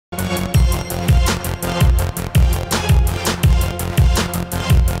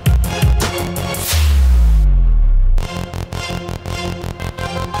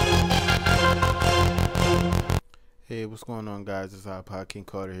What's going on, guys? It's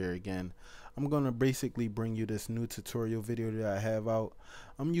iPodKingCarter here again. I'm going to basically bring you this new tutorial video that I have out.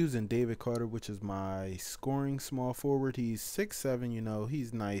 I'm using David Carter, which is my scoring small forward. He's 6'7", you know,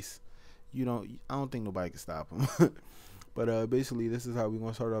 he's nice. I don't think nobody can stop him. But basically, this is how we're going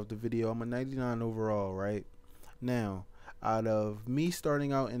to start off the video. I'm a 99 overall, right? Now, out of me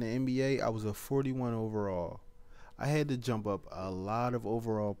starting out in the NBA, I was a 41 overall. I had to jump up a lot of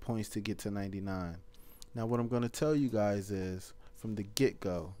overall points to get to 99. Now what I'm going to tell you guys is, from the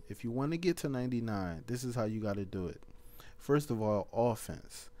get-go, if you want to get to 99, this is how you got to do it. First of all,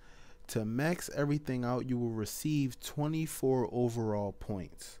 offense. To max everything out, you will receive 24 overall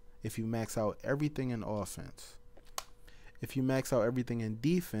points if you max out everything in offense. If you max out everything in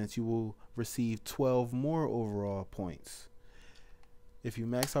defense, you will receive 12 more overall points. If you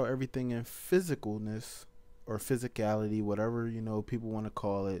max out everything in physicalness or physicality, whatever people want to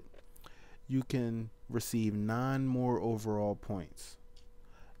call it, you can receive 9 more overall points.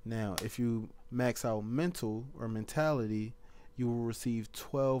 Now, if you max out mental or mentality, you will receive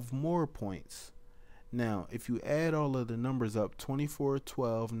 12 more points. Now, if you add all of the numbers up, 24,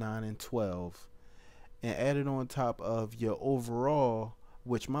 12, 9, and 12, and add it on top of your overall,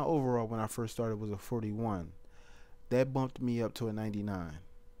 which my overall when I first started was a 41, that bumped me up to a 99.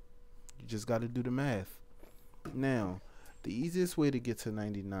 You just got to do the math. Now, the easiest way to get to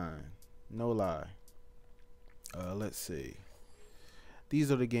 99, no lie, let's see.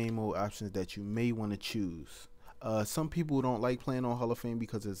 These are the game mode options that you may want to choose. Some people don't like playing on Hall of Fame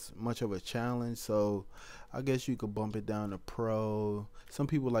because it's much of a challenge, so I guess you could bump it down to Pro. Some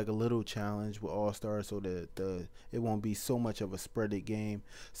people like a little challenge with All-Star so that it won't be so much of a spreaded game.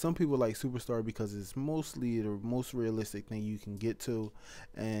 Some people like Superstar because it's mostly the most realistic thing you can get to,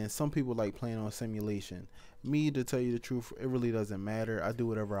 and some people like playing on Simulation. Me, to tell you the truth, it really doesn't matter. I do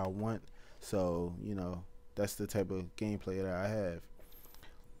whatever I want, so that's the type of gameplay that I have.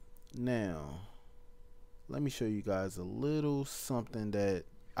 Now, let me show you guys a little something that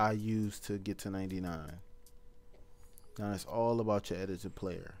I use to get to 99. Now, it's all about your edited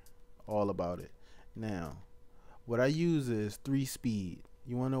player. All about it. Now, what I use is 3 speed.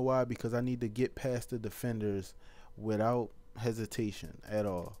 You want to know why? Because I need to get past the defenders without hesitation at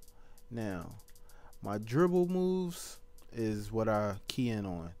all. Now, my dribble moves is what I key in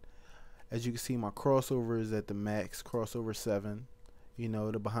on. As you can see, my crossover is at the max, crossover 7.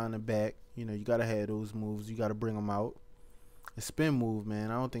 The behind the back, you gotta have those moves. You gotta bring them out. The spin move, man,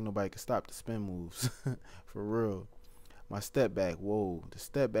 I don't think nobody can stop the spin moves. For real. My step back, whoa, the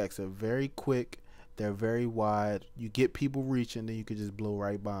step backs are very quick. They're very wide. You get people reaching, then you can just blow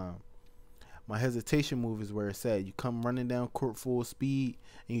right by them. My hesitation move is where it's at. You come running down court full speed,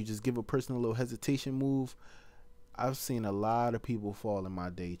 and you just give a person a little hesitation move. I've seen a lot of people fall in my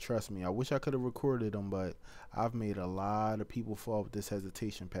day. Trust me. I wish I could have recorded them, but I've made a lot of people fall with this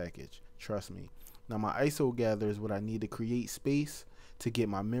hesitation package. Trust me. Now, my ISO gather is what I need to create space to get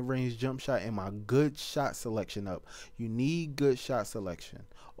my mid-range jump shot and my good shot selection up. You need good shot selection.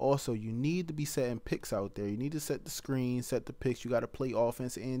 Also, you need to be setting picks out there. You need to set the screen, set the picks. You got to play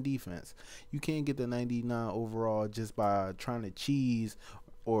offense and defense. You can't get the 99 overall just by trying to cheese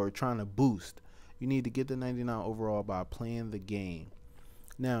or trying to boost. You need to get the 99 overall by playing the game.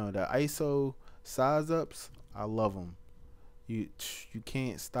 Now, the ISO size ups, I love them. You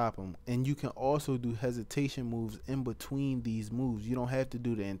can't stop them. And you can also do hesitation moves in between these moves. You don't have to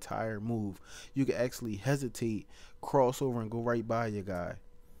do the entire move. You can actually hesitate, cross over, and go right by your guy.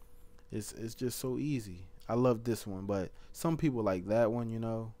 It's just so easy. I love this one, but some people like that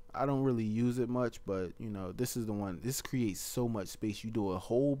one, I don't really use it much, but this is the one. This creates so much space. You do a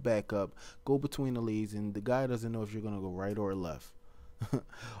whole backup, go between the legs, and the guy doesn't know if you're gonna go right or left.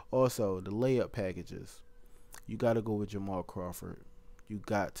 Also, the layup packages. You gotta go with Jamal Crawford. You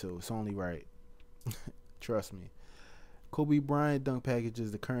got to. It's only right. Trust me. Kobe Bryant dunk package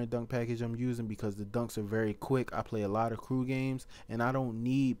is the current dunk package I'm using because the dunks are very quick. I play a lot of crew games, and I don't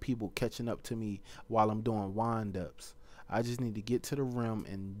need people catching up to me while I'm doing wind-ups. I just need to get to the rim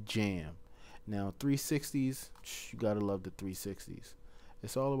and jam. Now, 360s, you gotta love the 360s.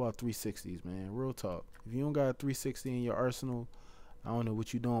 It's all about 360s, man. Real talk. If you don't got a 360 in your arsenal, I don't know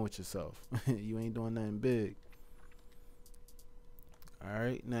what you're doing with yourself. You ain't doing nothing big.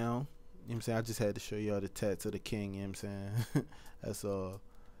 Alright, now, you know what I'm saying? I just had to show y'all the tats of the king, you know what I'm saying? That's all.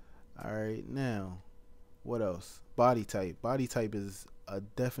 Alright, now, what else? Body type. Body type is a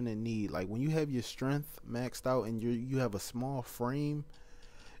definite need. Like, when you have your strength maxed out and you have a small frame,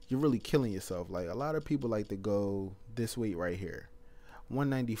 you're really killing yourself. Like, a lot of people like to go this weight right here,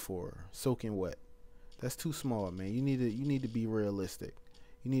 194, soaking wet. That's too small, man. You need to be realistic.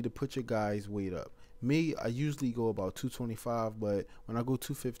 You need to put your guy's weight up. Me, I usually go about 225, but when I go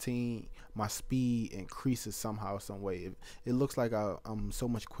 215, my speed increases somehow, some way. It looks like I'm so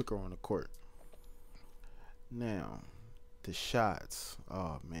much quicker on the court. Now, the shots.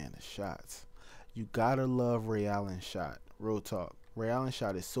 Oh man, the shots. You gotta love Ray Allen's shot. Real talk. Ray Allen's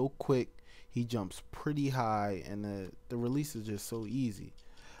shot is so quick. He jumps pretty high, and the release is just so easy.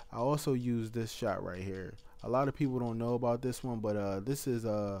 I also use this shot right here. A lot of people don't know about this one, but this is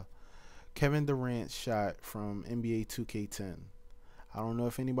Kevin Durant's shot from NBA 2K10. I don't know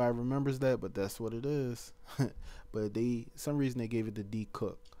if anybody remembers that, but that's what it is. But some reason they gave it to D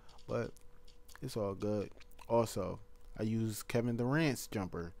Cook, but it's all good. Also, I use Kevin Durant's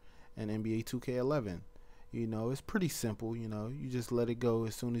jumper in NBA 2K11. You know, it's pretty simple. You know, you just let it go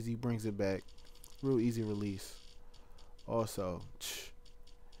as soon as he brings it back. Real easy release. Also,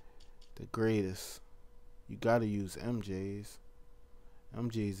 the greatest. You gotta use MJ's.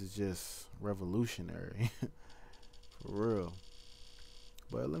 MJ's is just revolutionary. For real.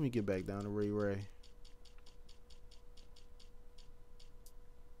 But let me get back down to Ray.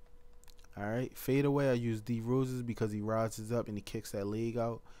 Alright, fade away. I use D Roses because he rises up and he kicks that leg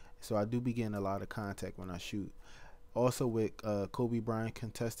out. So I do be getting a lot of contact when I shoot. Also with Kobe Bryant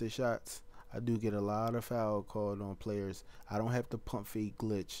contested shots, I do get a lot of foul called on players. I don't have to pump fake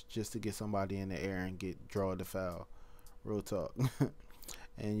glitch just to get somebody in the air and draw the foul. Real talk.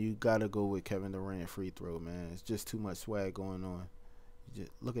 And you gotta go with Kevin Durant free throw, man. It's just too much swag going on. You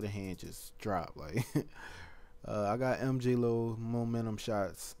just look at the hand just drop like. I got MJ low momentum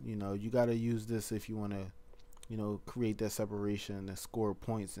shots. You know, you gotta use this if you wanna, you know, create that separation and score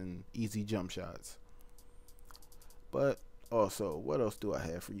points and easy jump shots. But also, what else do I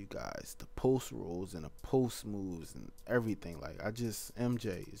have for you guys? The post rolls and the post moves and everything. Like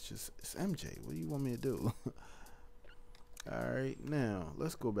MJ. It's MJ. What do you want me to do? Alright, now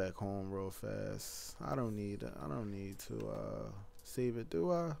let's go back home real fast. I don't need to save it,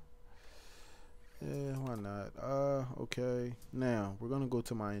 do I? Yeah, why not? Okay. Now we're gonna go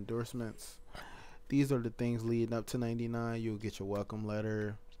to my endorsements. These are the things leading up to 99. You'll get your welcome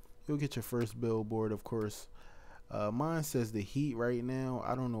letter. You'll get your first billboard, of course. Mine says the Heat right now.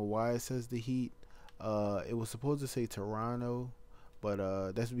 I don't know why it says the Heat. It was supposed to say Toronto,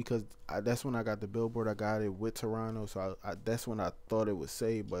 but that's because that's when I got the billboard. I got it with Toronto, so that's when I thought it would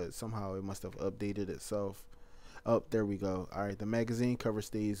say, but somehow it must have updated itself. Oh, there we go. All right, the magazine cover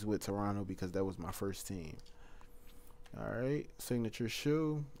stays with Toronto because that was my first team. All right, signature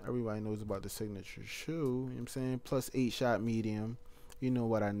shoe. Everybody knows about the signature shoe. You know what I'm saying? Plus 8 shot medium. You know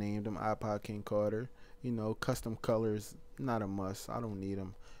what I named them, iPodKingCarter. You know, custom colors, not a must. I don't need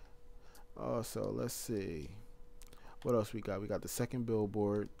them. Also, let's see. What else we got? We got the second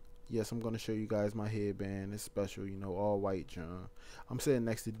billboard. Yes, I'm going to show you guys my headband. It's special, you know, all white, John. I'm sitting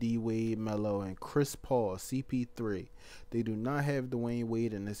next to D Wade, Melo, and Chris Paul, CP3. They do not have Dwayne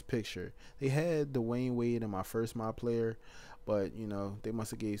Wade in this picture. They had Dwayne Wade in my first My Player, but, you know, they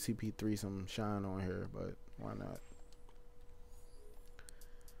must have gave CP3 some shine on here, but why not?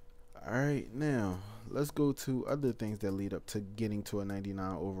 Alright, now, let's go to other things that lead up to getting to a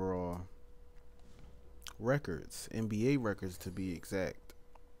 99 overall. Records, NBA records to be exact.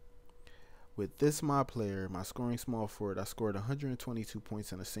 With this My Player, my scoring small forward, I scored 122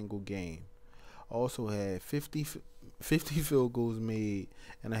 points in a single game. Also had 50 field goals made,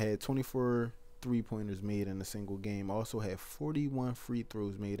 and I had 24 three-pointers made in a single game. I also had 41 free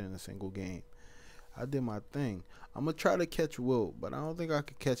throws made in a single game. I did my thing. I'm going to try to catch Wilt, but I don't think I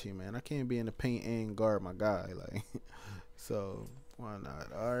could catch him, man. I can't be in the paint and guard my guy. Like, so, why not?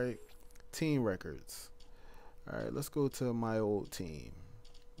 All right, team records. All right, let's go to my old team.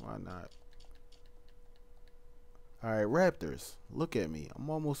 Why not? All right, Raptors, look at me. I'm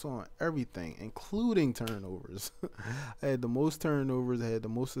almost on everything, including turnovers. I had the most turnovers. I had the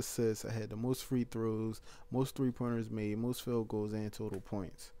most assists. I had the most free throws, most three-pointers made, most field goals, and total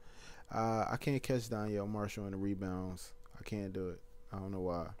points. I can't catch Danielle Marshall in the rebounds. I can't do it. I don't know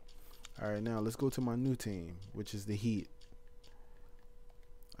why. All right, now let's go to my new team, which is the Heat.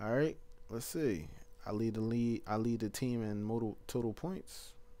 All right, let's see. I lead the team in total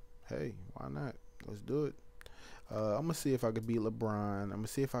points. Hey, why not? Let's do it. I'm gonna see if I could beat LeBron. I'm gonna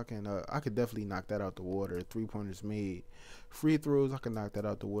see if I can. I could definitely knock that out the water. 3-pointers made, free throws. I can knock that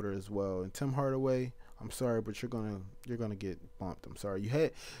out the water as well. And Tim Hardaway, I'm sorry, but you're gonna get bumped. I'm sorry.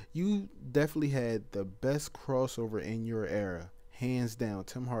 You definitely had the best crossover in your era, hands down.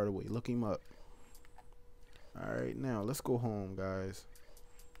 Tim Hardaway, look him up. All right, now let's go home, guys.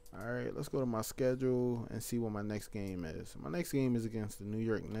 All right, let's go to my schedule and see what my next game is. My next game is against the New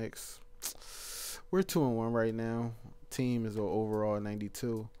York Knicks. We're 2-1 right now. Team is overall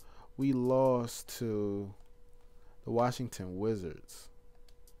 92. We lost to the Washington Wizards.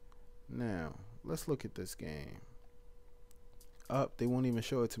 Now, let's look at this game. They won't even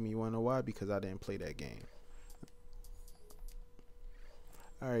show it to me. You wanna know why? Because I didn't play that game.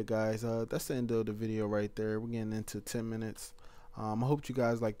 Alright guys, that's the end of the video right there. We're getting into 10 minutes. I hope you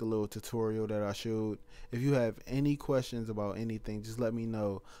guys like the little tutorial that I showed. If you have any questions about anything, just let me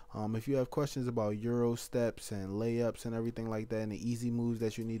know. If you have questions about Euro steps and layups and everything like that and the easy moves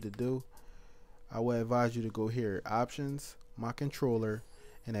that you need to do, I would advise you to go here, Options, My Controller,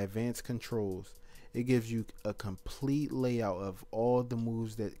 and Advanced Controls. It gives you a complete layout of all the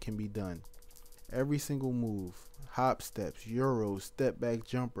moves that can be done. Every single move, hop steps, Euros, step back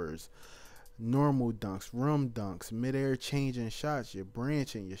jumpers, normal dunks, rim dunks, midair changing shots, your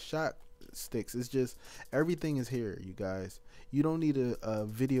branching, your shot sticks. It's just, everything is here, you guys. You don't need a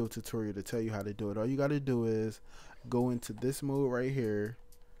video tutorial to tell you how to do it. All you got to do is go into this mode right here,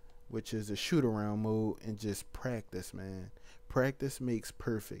 which is a shoot around mode, and just practice, man. Practice makes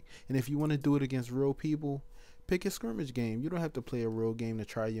perfect. And if you want to do it against real people, pick a scrimmage game. You don't have to play a real game to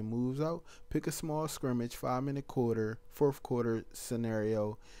try your moves out. Pick a small scrimmage, 5-minute quarter, fourth quarter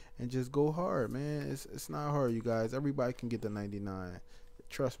scenario, and just go hard, man. It's not hard, you guys. Everybody can get the 99.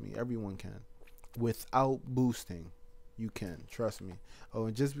 Trust me, everyone can. Without boosting, you can. Trust me. Oh,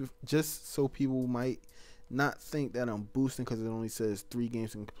 and just so people might not think that I'm boosting because it only says 3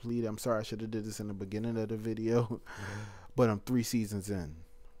 games complete. I'm sorry, I should have did this in the beginning of the video. But I'm 3 seasons in.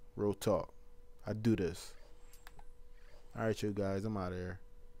 Real talk. I do this. Alright, you guys. I'm out of here.